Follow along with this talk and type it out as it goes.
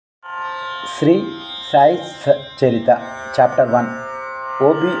Sri Sai Charita, Chapter 1,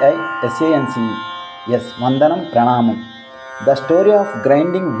 OBI SANCE, yes, Vandanam Pranamam. The story of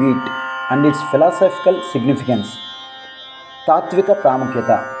grinding wheat and its philosophical significance. Tatvika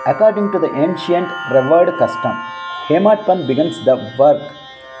Pramukyata. According to the ancient revered custom, Hematpan begins the work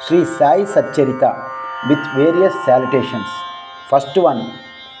Sri Sai Satcharita with various salutations. First one.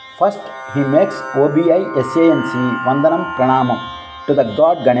 First, he makes OBI SANCE Vandanam Pranamam to the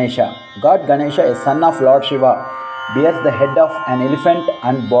god Ganesha. God Ganesha, a son of Lord Shiva, bears the head of an elephant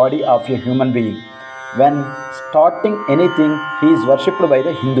and body of a human being. When starting anything, he is worshipped by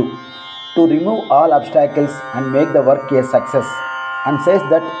the Hindu to remove all obstacles and make the work a success, and says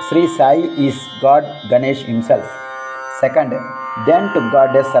that Sri Sai is God Ganesh himself. Second, then to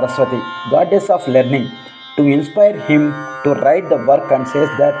goddess Saraswati, goddess of learning, to inspire him to write the work, and says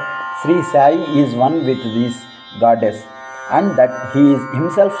that Sri Sai is one with this goddess and that he is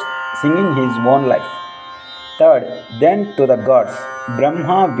himself singing his own life. Third, then to the gods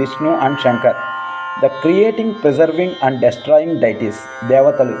Brahma, Vishnu and Shankar, the creating, preserving and destroying deities,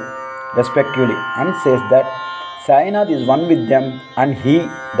 Devatalu, respectively, and says that Sainath is one with them and he,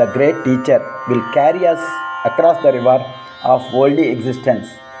 the great teacher, will carry us across the river of worldly existence.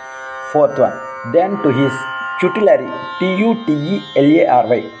 Fourth one, then to his tutelary,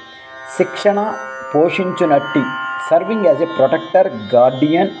 Tutelary, Sikshana Poshinchunatti, serving as a protector,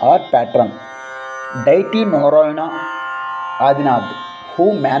 guardian or patron, deity Narayana Adinath,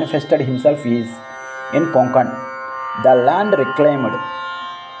 who manifested himself is in Konkan, the land reclaimed,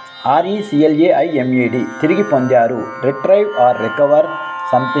 RECLAIMED, Tirigi Pondyaru, retrieve or recover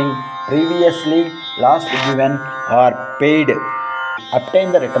something previously lost, given or paid,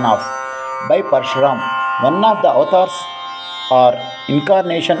 obtain the return of, by Parshuram, one of the avatars or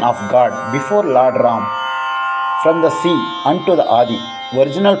incarnation of God before Lord Ram, from the sea unto the Adi,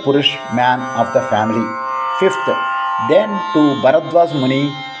 original Purush, man of the family. Fifth, then to Bharadwaj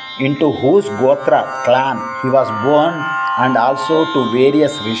Muni, into whose Gotra clan he was born, and also to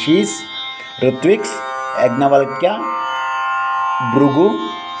various rishis, Ritviks, Yagnavalkya, Bhrugu,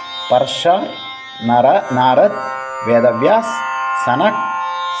 Parshar, Narad, Vedavyas, Sanak,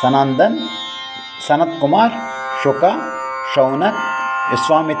 Sanandan, Sanat Kumar, Shuka, Shaunak,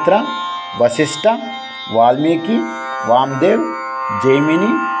 Vishwamitra, Vasishta, Valmiki, Vamdev,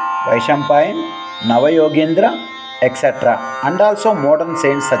 Jaimini, Vaishampayan, Navayogendra, etc. And also modern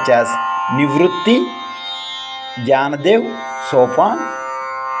saints such as Nivrutti, Janadev, Sopan,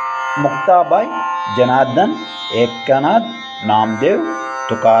 Muktabai, Janardhan, Ekanath, Namdev,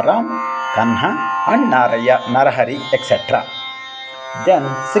 Tukaram, Kanha and Narahari, etc. Then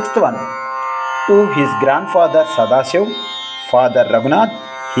sixth one, to his grandfather Sadashiv, father Raghunath,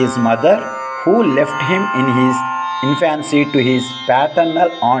 his mother, who left him in his infancy, to his paternal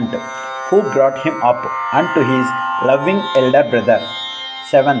aunt, who brought him up, and to his loving elder brother.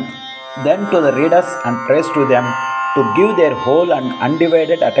 Seventh, then to the readers and praise to them to give their whole and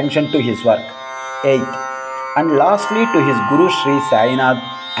undivided attention to his work. Eighth, and lastly to his Guru Sri Sainath,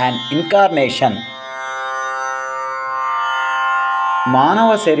 an incarnation.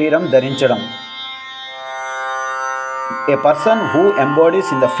 Manava Shariram Dharinchadam, a person who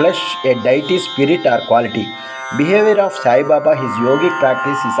embodies in the flesh a deity, spirit or quality. Behavior of Sai Baba, his yogic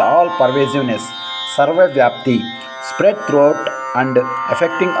practice is all pervasiveness, sarva vyapti, spread throughout and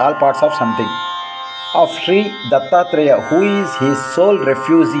affecting all parts of something. Of Sri Dattatreya, who is his sole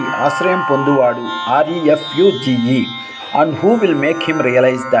refugee, Asrayam Ponduvadu, REFUGE, and who will make him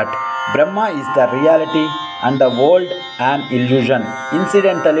realize that Brahma is the reality and the world an illusion,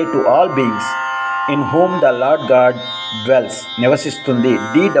 incidentally to all beings, in whom the Lord God dwells. Nevasistundi,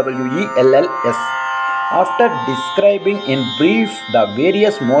 DWELLS. After describing in brief the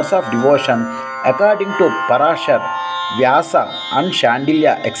various modes of devotion according to Parashar, Vyasa and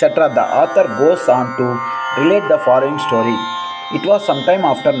Shandilya, etc., the author goes on to relate the following story. It was sometime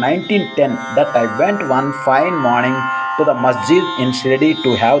after 1910 that I went one fine morning to the masjid in Shirdi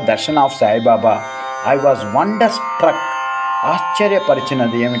to have darshan of Sai Baba. I was wonderstruck,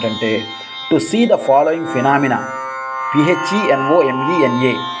 ఆశ్చర్యపరిచినది ఏమిటంటే, to see the following phenomena.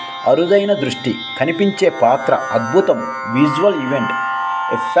 PHENOMENA, అరుదైన దృష్టి, కనిపించే పాత్ర, అద్భుతం, visual event,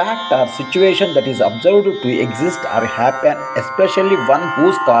 a fact or situation that is observed to exist or happen, especially one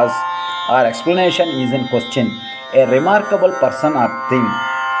whose cause or explanation is in question, a remarkable person or thing.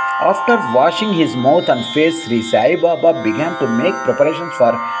 After washing his mouth and face, Sri Sai Baba began to make preparations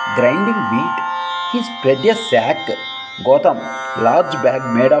for grinding wheat. He spread a sack, Gotham, large bag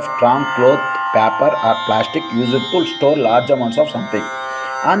made of strong cloth, paper or plastic used to store large amounts of something,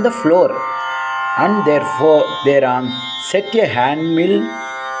 on the floor, and therefore thereon set a hand mill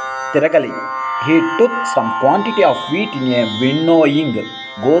తిరగలి. He took some quantity of wheat in a winnowing.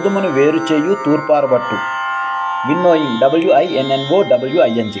 గోధుమను వేరు చేయు తూర్పారబట్టు. Winnowing,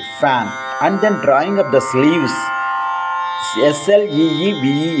 winnowing, fan. And then drawing up the sleeves,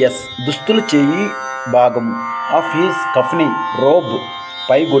 sleeves, దుస్తులు చేయి భాగము, of his kafni, robe,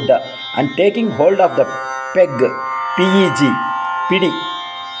 పైగుడ్డ, and taking hold of the peg, peg, pidi,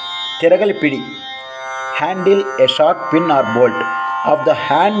 తిరగలి PD, handle, a short pin or bolt, of the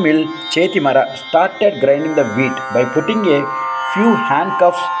hand mill, chetimara, started grinding the wheat by putting a few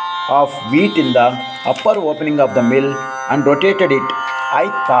handcuffs of wheat in the upper opening of the mill and rotated it. I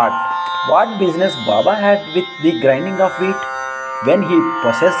thought, what business Baba had with the grinding of wheat when he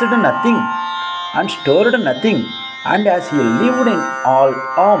possessed nothing and stored nothing, and as he lived in all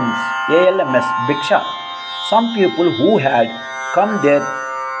alms, ALMS, Bhiksha. Some people who had come there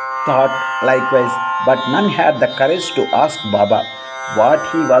thought likewise, but none had the courage to ask Baba what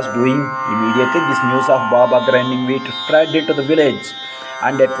he was doing. Immediately this news of Baba grinding wheat spread into the village,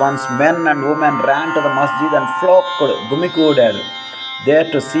 and at once men and women ran to the masjid and flocked gumikuded there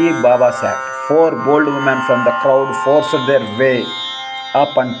to see Baba's act. 4 bold women from the crowd forced their way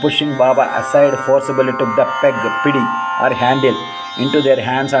up and pushing Baba aside forcibly took the peg, pidi or handle into their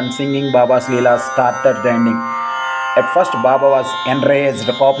hands and singing Baba's Leelas started grinding. At first Baba was enraged,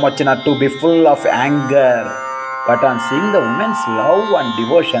 Kopmochina, to be full of anger, but on seeing the women's love and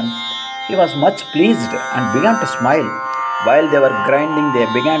devotion, he was much pleased and began to smile. While they were grinding, they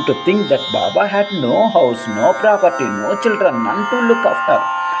began to think that Baba had no house, no property, no children, none to look after,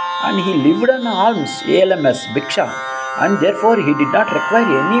 and he lived on alms, ALMS, Bhiksha, and therefore he did not require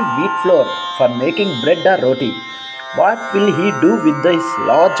any wheat flour for making bread or roti. What will he do with this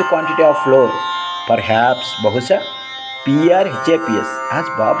large quantity of flour? Perhaps, Bahusha, PRHAPS, as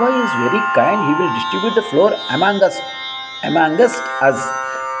Baba is very kind, he will distribute the flour among us as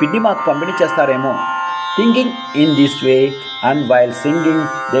పిండి మాకు పంపిణీ చేస్తారేమో. Thinking in this way, and while singing,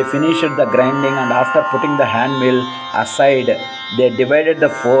 they finished the grinding, and after putting the hand mill aside, they divided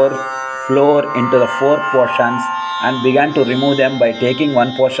the flour into the 4 portions and began to remove them by taking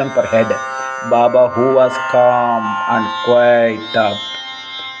 1 portion per head. Baba, who was calm and quiet up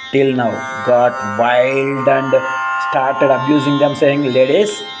till now, got wild and started abusing them, saying,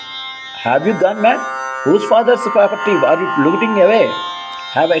 "Ladies, have you gone mad? Whose father's property are you looting away?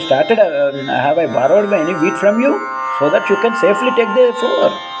 Have I borrowed any wheat from you so that you can safely take the flour?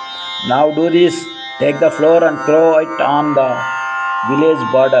 Now do this, take the flour and throw it on the village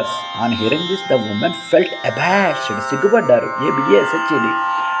borders." On hearing this, the women felt abashed, సిగ్గుపడ్డారు,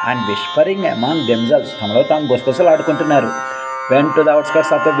 and whispering among themselves, తమలో తాము గుసగుసలు ఆడుకుంటున్నారు, went to the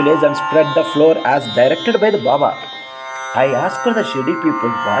outskirts of the village and spread the flour as directed by the Baba. I asked the Shirdi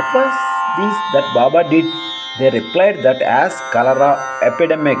people, what was this that Baba did? They replied that as cholera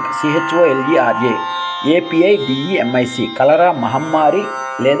epidemic, CHOLERA APIDEMIC, cholera mahammari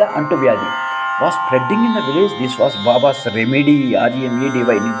leda antuvyadi, was spreading in the village, this was Baba's remedy, REMEDY,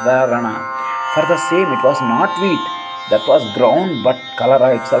 Nivarana. For the same, it was not wheat that was ground, but cholera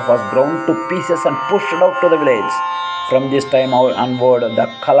itself was ground to pieces and pushed out to the village. From this time onward, the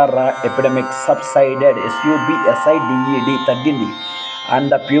cholera epidemic subsided, SUBSIDED, taggindi, and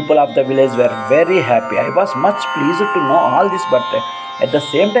the people of the village were very happy. I was much pleased to know all this, but at the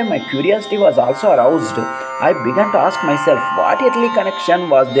same time my curiosity was also aroused. I began to ask myself, what earthly connection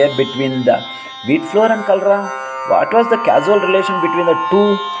was there between the wheat flour and cholera? What was the causal relation between the two,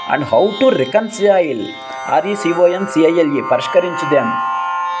 and how to reconcile, RECONCILE, parishkarinchu them?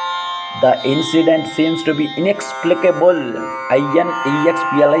 The incident seems to be inexplicable,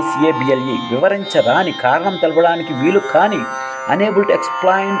 INEXPLICABLE, వివరించరాని, కారణం తెలపడానికి వీలు కాని, unable to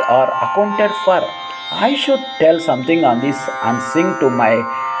explain or accounted for. I should tell something on this and sing to my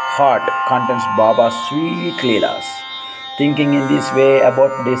heart contents Baba's sweet Leelas. Thinking in this way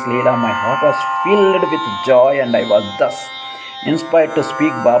about this Leela, my heart was filled with joy, and I was thus inspired to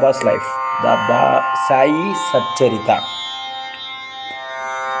speak Baba's life, the Sai Satcharita.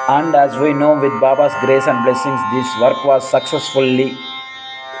 And as we know, with Baba's grace and blessings, this work was successfully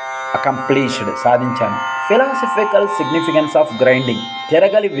accomplished, సాధించాను. Philosophical significance of grinding,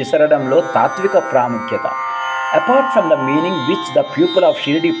 తిరగలి విసరడంలో తాత్విక ప్రాముఖ్యత. Apart from the meaning which the people of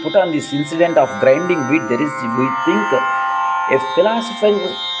Shirdi put on this incident of grinding wheat, there is, we think, a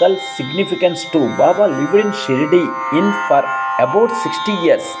philosophical significance too. Baba lived in Shirdi for about 60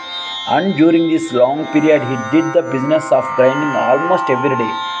 years, and during this long period he did the business of grinding almost every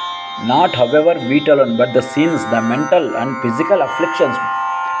day. Not however wheat alone, but the sins, the mental and physical afflictions,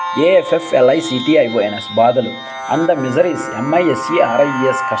 AFFLICTIONS, and the miseries,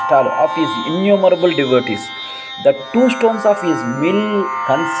 MISERIES, కష్టాలు of his innumerable devotees. The two stones of his mill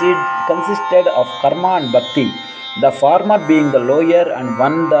consisted of karma and bhakti, the former being the lower and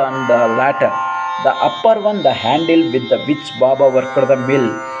the latter. The upper one, the handle with which Baba worked the mill,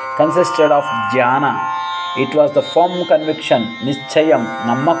 consisted of jnana. It was the firm conviction, nischayam,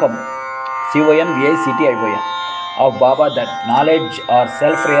 nammakam, CONVACTION, of Baba that knowledge or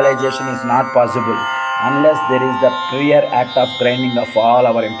self-realization is not possible unless there is the prior act of grinding of all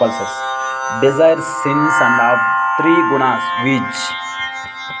our impulses, desires, sins, and of three gunas, which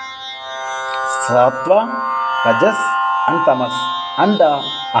sattva, rajas, and tamas, and the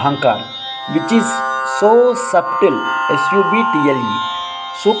ahankar, which is so subtle, subtle,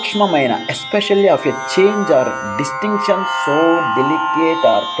 sukshmamaina, especially of a change or distinction so delicate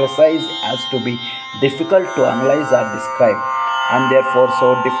or precise as to be difficult to analyze or describe, and therefore so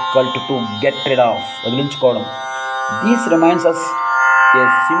difficult to get rid of. వదిలించుకోవడం. This reminds us a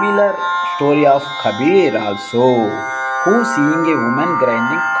similar story of Kabir also, who seeing a woman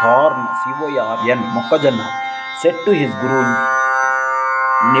grinding corn, CORN, mokkajonna, said to his guru,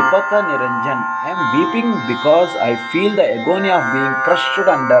 Nipata Niranjan, I am weeping because I feel the agony of being crushed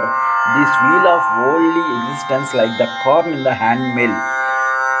under this wheel of worldly existence like the corn in the hand mill.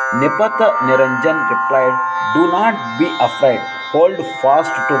 Nipata Niranjan replied, do not be afraid, hold fast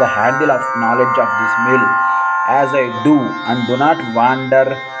to the handle of knowledge of this mill as I do, and do not wander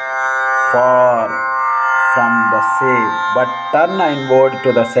far from the same, but turn inward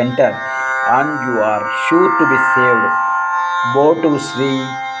to the center, and you are sure to be saved. Bow to Sri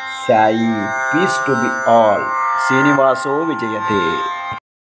Sai, peace to be all. Srinivaso Vijayate.